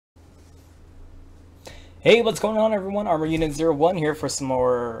Hey, what's going on, everyone? Armor Unit 01 here for some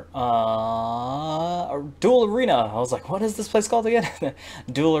more Duel Arena. I was like, what is this place called again?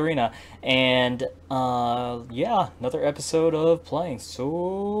 Duel Arena. And yeah, another episode of playing.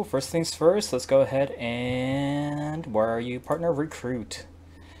 So first things first, let's go ahead and where are you, partner? Recruit.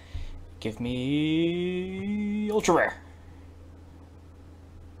 Give me ultra rare.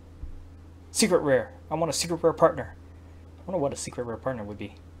 Secret rare. I want a secret rare partner. I wonder what a secret rare partner would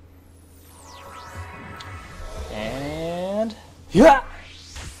be. And yeah,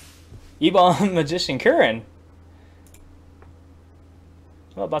 Ebon Magician Curran.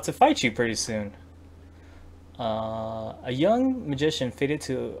 I'm about to fight you pretty soon. A young magician fated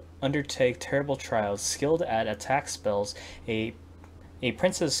to undertake terrible trials, skilled at attack spells. A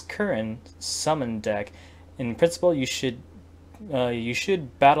Princess Curran summon deck. In principle, you should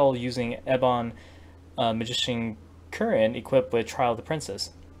battle using Ebon Magician Curran equipped with Trial of the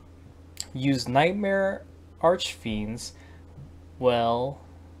Princess. Use Nightmare Archfiends, well,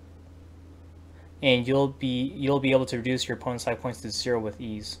 and you'll be able to reduce your opponent's life points to 0 with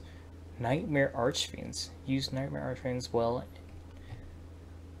ease. Nightmare Archfiends. Use Nightmare Archfiends, well.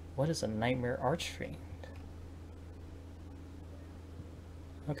 What is a Nightmare Archfiend?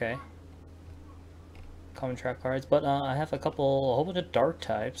 Okay. Common trap cards, but I have a whole bunch of dark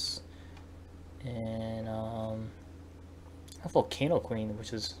types, and I have Volcano Queen,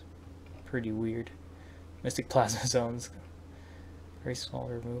 which is pretty weird. Mystic Plasma Zones. Very small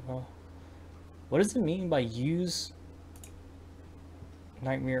removal. What does it mean by use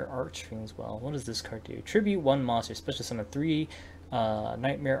Nightmare Archfiends? Well, what does this card do? Tribute 1 monster. Special summon 3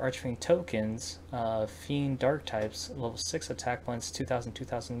 Nightmare Archfiend tokens. Fiend Dark types. Level 6 attack points. 2000,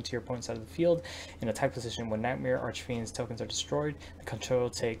 2000 to your opponent's side of the field. In attack position, when Nightmare Archfiend's tokens are destroyed, the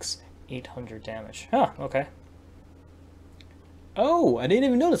controller takes 800 damage. Huh, okay. Oh, I didn't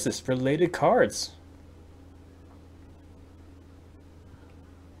even notice this. Related cards.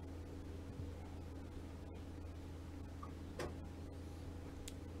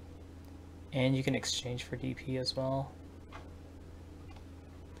 And you can exchange for DP as well.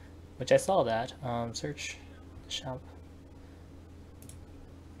 Which I saw that. Search the shop.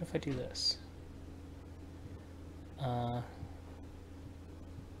 What if I do this? Oh,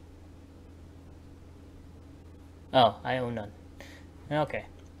 I own none. Okay.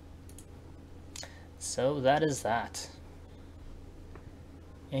 So that is that.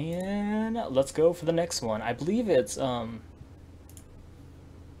 And let's go for the next one. I believe it's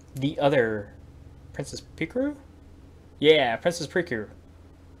the other Princess Pikeru? Yeah, Princess Pikeru.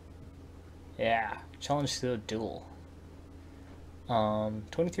 Yeah, challenge to a duel.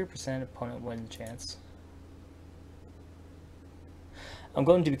 23% opponent win chance. I'm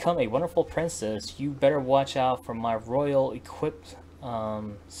going to become a wonderful princess. You better watch out for my royal equipped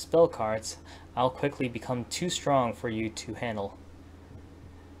spell cards. I'll quickly become too strong for you to handle.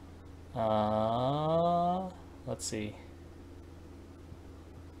 Let's see.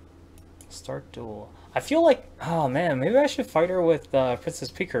 Start duel. I feel like, oh man, maybe I should fight her with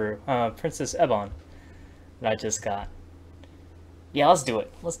Princess Pikeru, Princess Ebon, that I just got. Yeah, let's do it.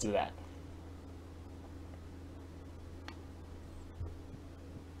 Let's do that.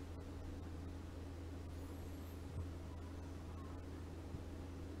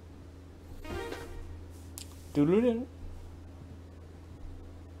 Doodle.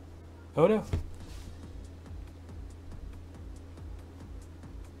 Oh no.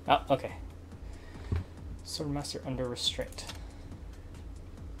 Oh, okay. Swordmaster under restraint.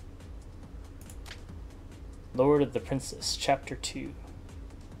 Lord of the Princess, Chapter 2.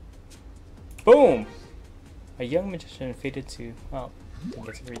 Boom! A young magician fated to... well, I didn't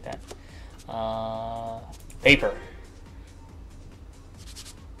get to read that. Paper.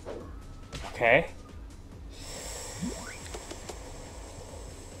 Okay.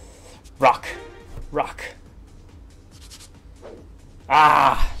 Rock. Rock.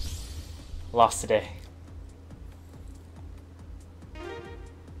 Ah! Lost today.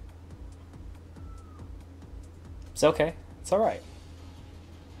 It's okay. It's alright.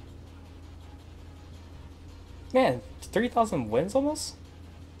 Man, 3,000 wins almost?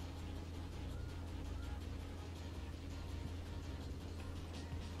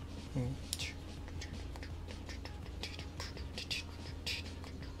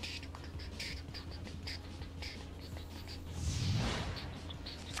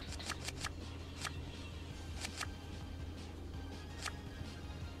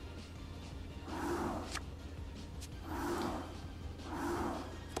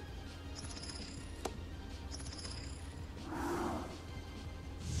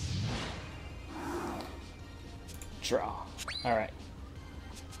 Draw. Alright.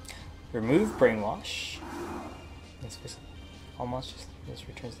 Remove Brainwash. Let's face it. All monsters this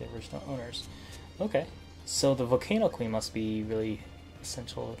returns the original owners. Okay. So the Volcano Queen must be really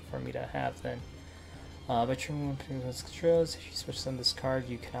essential for me to have then. By triggering one previous controls, if you switch on this card,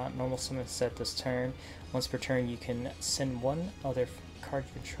 you cannot normal summon set this turn. Once per turn, you can send one other card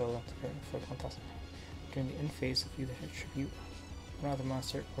you control up to for 1,000. During the end phase, if you either attribute one other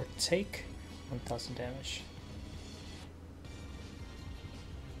monster or take 1,000 damage.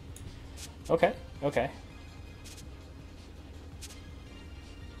 Okay, okay.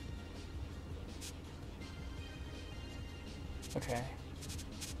 Okay.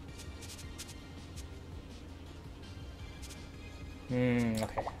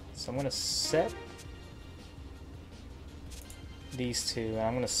 Okay. So I'm gonna set these two, and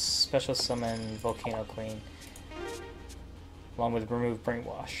I'm gonna special summon Volcano Queen along with remove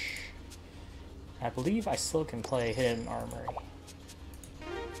Brainwash. I believe I still can play Hidden Armory.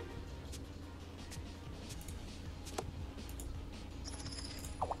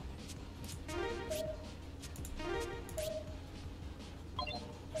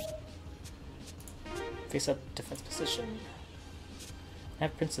 Face up defense position. I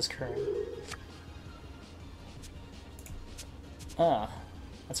have Princess Curran. Ah,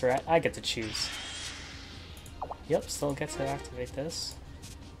 that's right, I get to choose. Yep, still get to activate this.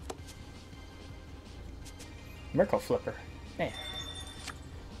 Merkle Flipper. Man.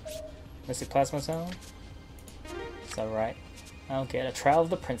 Mystic Plasma Zone. Is that right? I'll get a Trial of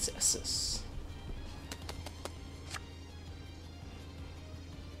the Princesses.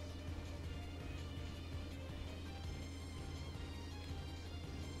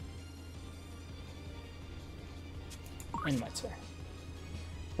 In my turn.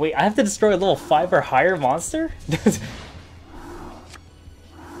 Wait, I have to destroy a level 5 or higher monster?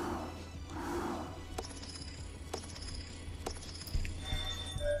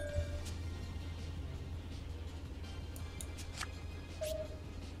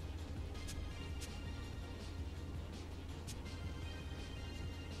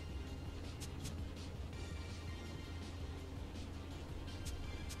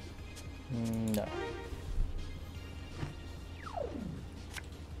 No.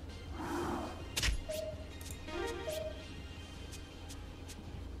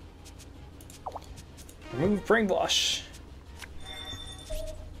 Remove Brainwash.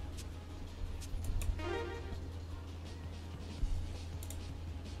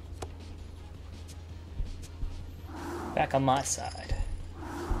 Back on my side.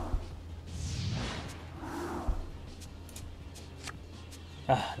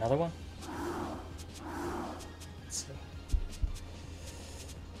 Another one? Let's see.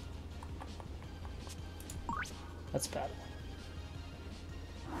 Let's battle.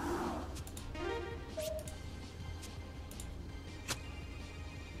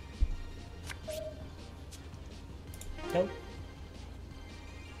 Nope.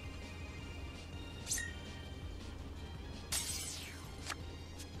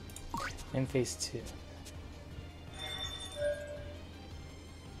 In phase 2.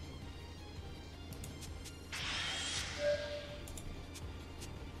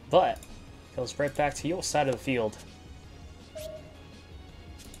 But goes right back to your side of the field.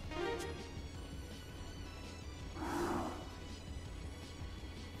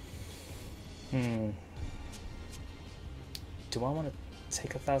 Do I want to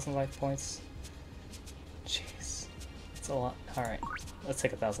take 1,000 life points? Jeez, it's a lot. All right, let's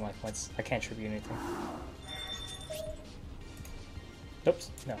take 1,000 life points. I can't tribute anything. Oops,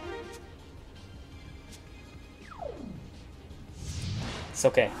 no. It's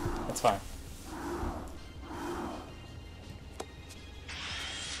okay. That's fine.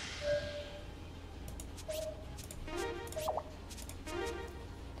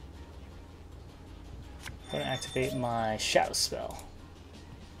 I'm gonna activate my Shadow Spell.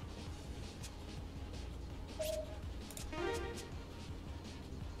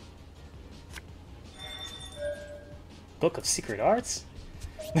 Book of Secret Arts?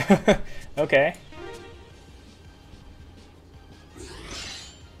 Okay.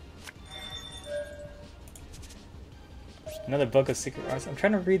 Another Book of Secret Arts. I'm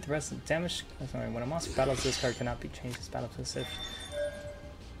trying to read the rest of the damage. Sorry, when a monster battles, this card cannot be changed its battle position.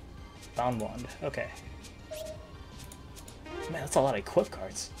 Bound Wand. Okay. Man, that's a lot of equip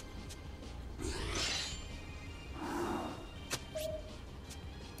cards.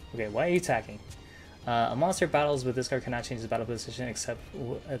 Okay, why are you attacking? A monster battles with this card cannot change its battle position except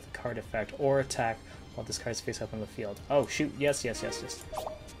at the card effect or attack while this card is face up on the field. Oh shoot, yes. I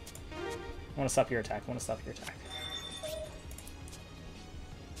want to stop your attack,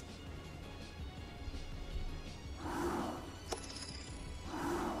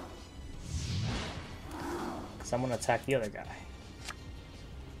 So I'm gonna attack the other guy.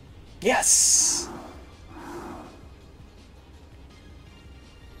 Yes!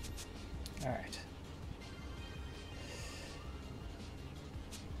 Alright.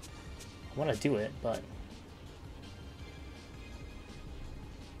 I want to do it, but...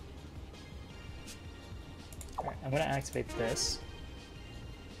 Alright, I'm going to activate this.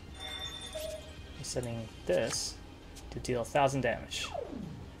 I'm setting this to deal 1,000 damage.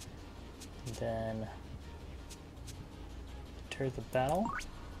 And then... Deter the battle.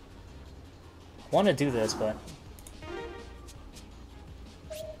 I want to do this, but...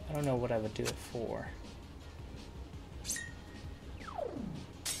 I don't know what I would do it for.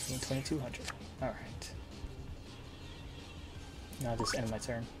 2,200. Alright. Now I'll just end my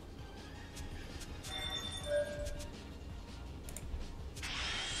turn.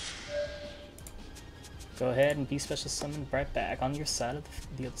 Go ahead and be special summoned right back on your side of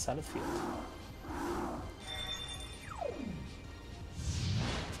the other side of the field.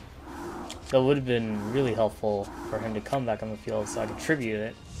 That would have been really helpful for him to come back on the field so I could tribute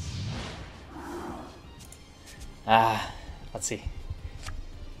it. Let's see.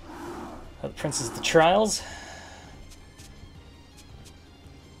 The Princess of the Trials.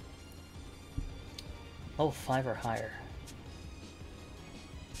 Oh, 5 or higher.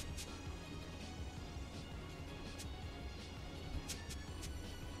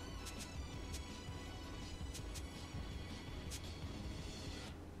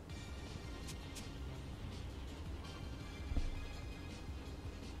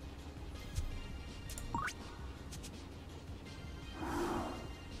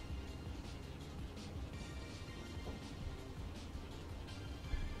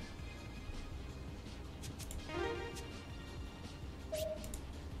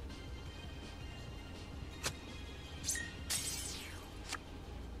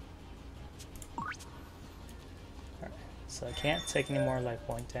 So I can't take any more life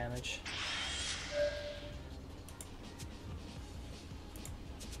point damage.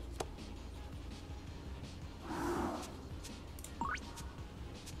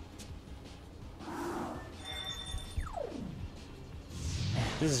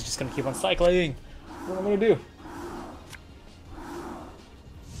 This is just gonna keep on cycling. What am I gonna do?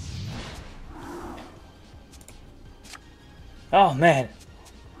 Oh man.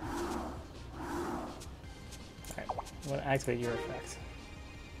 I'm going to activate your effect.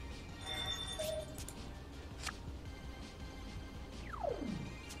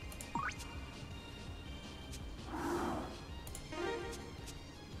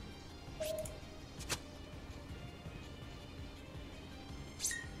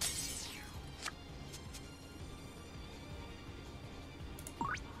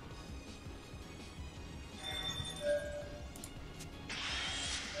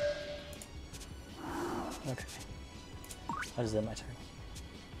 Okay. How does that my turn?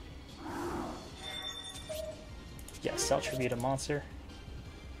 Yes, I'll tribute a monster.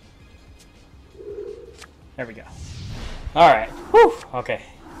 There we go. Alright. Whew! Okay.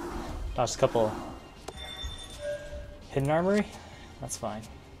 Dodged a couple hidden armory. That's fine.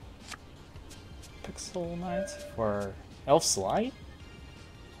 Pixel Knight for Elf Slide?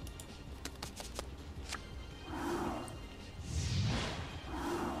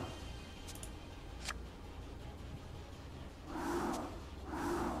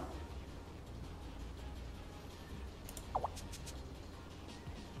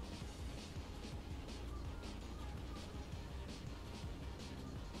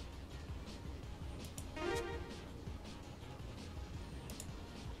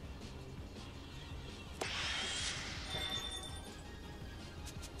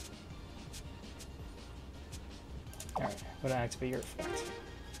 Alright, I'm gonna activate your effect.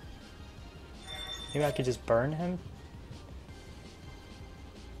 Maybe I could just burn him?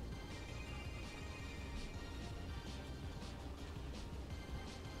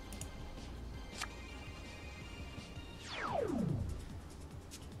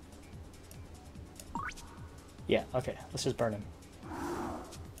 Yeah, okay, let's just burn him.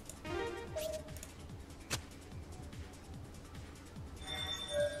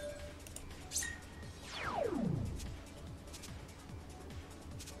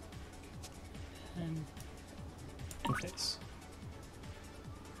 And face.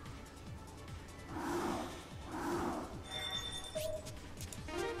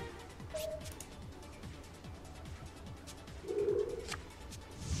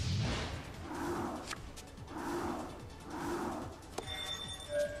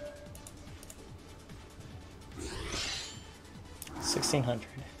 $1,600.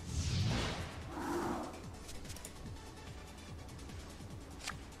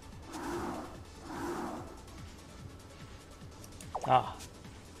 Ah.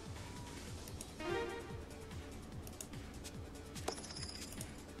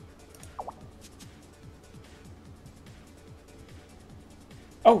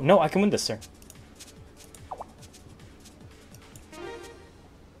 Oh, no, I can win this turn.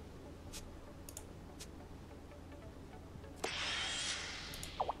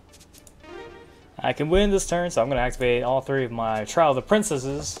 I can win this turn, so I'm going to activate all 3 of my Trial of the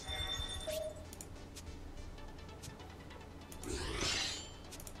Princesses.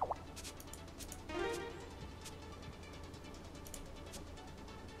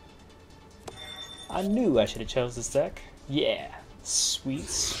 I knew I should have chose this deck. Yeah, sweet,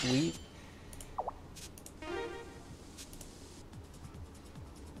 sweet.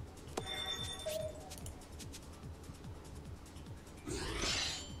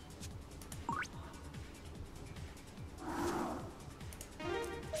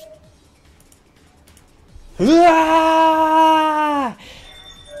 Ah!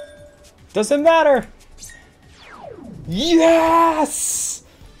 Doesn't matter. Yes!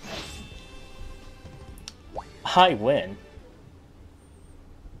 I win.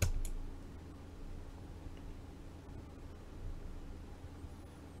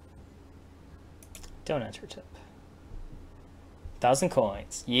 Don't enter tip. 1,000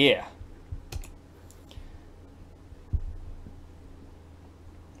 coins. Yeah.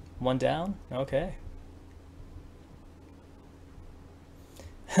 One down? Okay.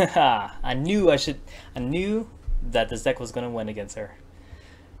 Haha, I knew that this deck was gonna win against her.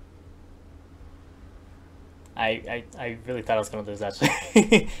 I really thought I was gonna lose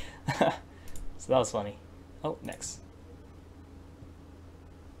actually. So that was funny. Oh, next.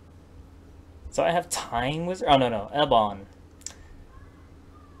 So I have Time Wizard. Oh no, Ebon.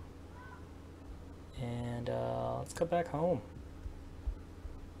 And let's go back home.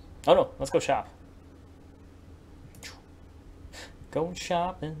 Oh no, let's go shop. Going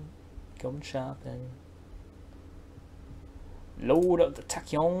shopping, going shopping. Load up the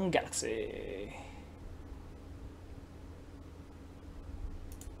Tachyon Galaxy.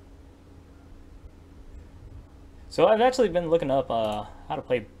 So I've actually been looking up how to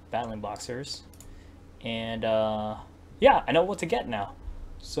play Battling Boxers, and yeah, I know what to get now.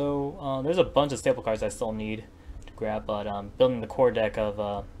 So there's a bunch of staple cards I still need to grab, but building the core deck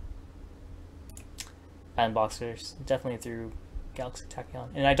of Battling Boxers definitely through Galaxy Tachyon,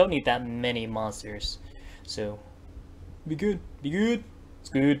 and I don't need that many monsters, so be good, be good. It's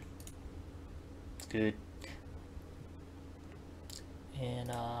good. It's good. And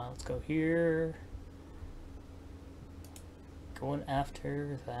let's go here. Going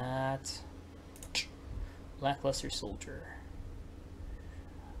after that Lackluster Soldier.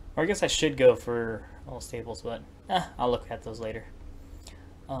 Or I guess I should go for all staples, but I'll look at those later.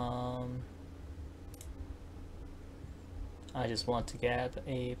 I just want to get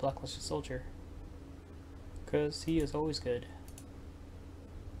a Blackluster Soldier because he is always good.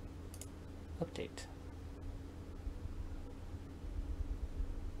 Update.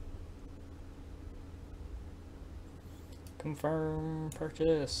 Confirm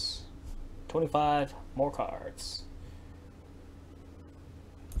purchase. 25 more cards.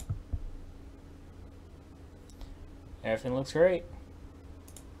 Everything looks great.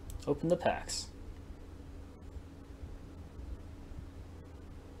 Open the packs.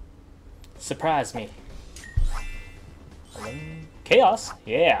 Surprise me. Chaos?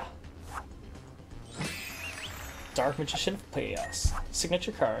 Yeah. Dark Magician of Chaos.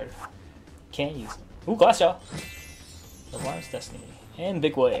 Signature card. Can't use them. Ooh, Glassjaw. The Wire's Destiny. And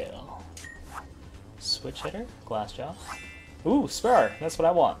Big Whale. Switch hitter. Glassjaw. Ooh, Spur. That's what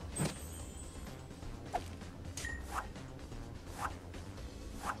I want.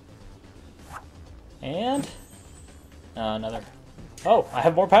 And another. Oh, I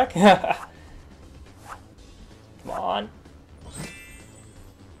have more pack? Come on.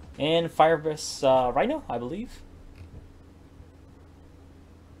 And Fireburst Rhino, I believe.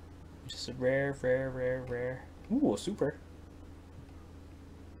 Just a rare. Ooh, a super.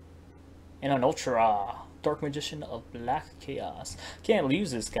 And an Ultra. Dark Magician of Black Chaos. Can't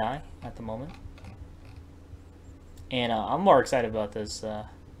use this guy at the moment. And I'm more excited about this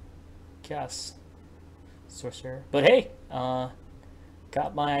Chaos Sorcerer. But hey,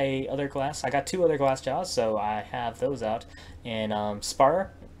 got my other glass. I got 2 other Glassjaws, so I have those out. And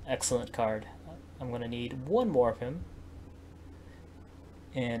Spar, excellent card. I'm gonna need 1 more of him.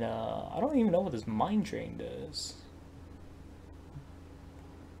 And I don't even know what this Mind Drain does.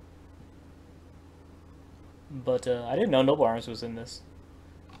 But I didn't know Noble Arms was in this.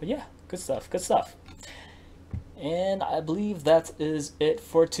 But yeah, good stuff, good stuff. And I believe that is it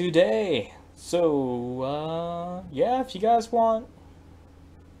for today. So yeah, if you guys want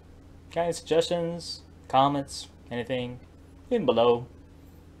got any suggestions, comments, anything, leave them below.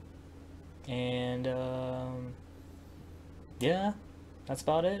 And yeah, that's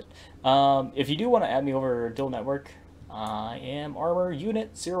about it. If you do want to add me over Duel Network, I am Armor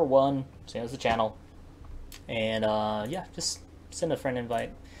Unit 01, same as the channel. And yeah, just send a friend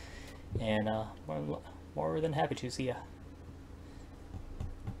invite, and more than happy to see ya.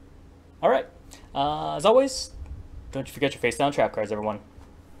 All right, as always, don't you forget your face down trap cards, everyone.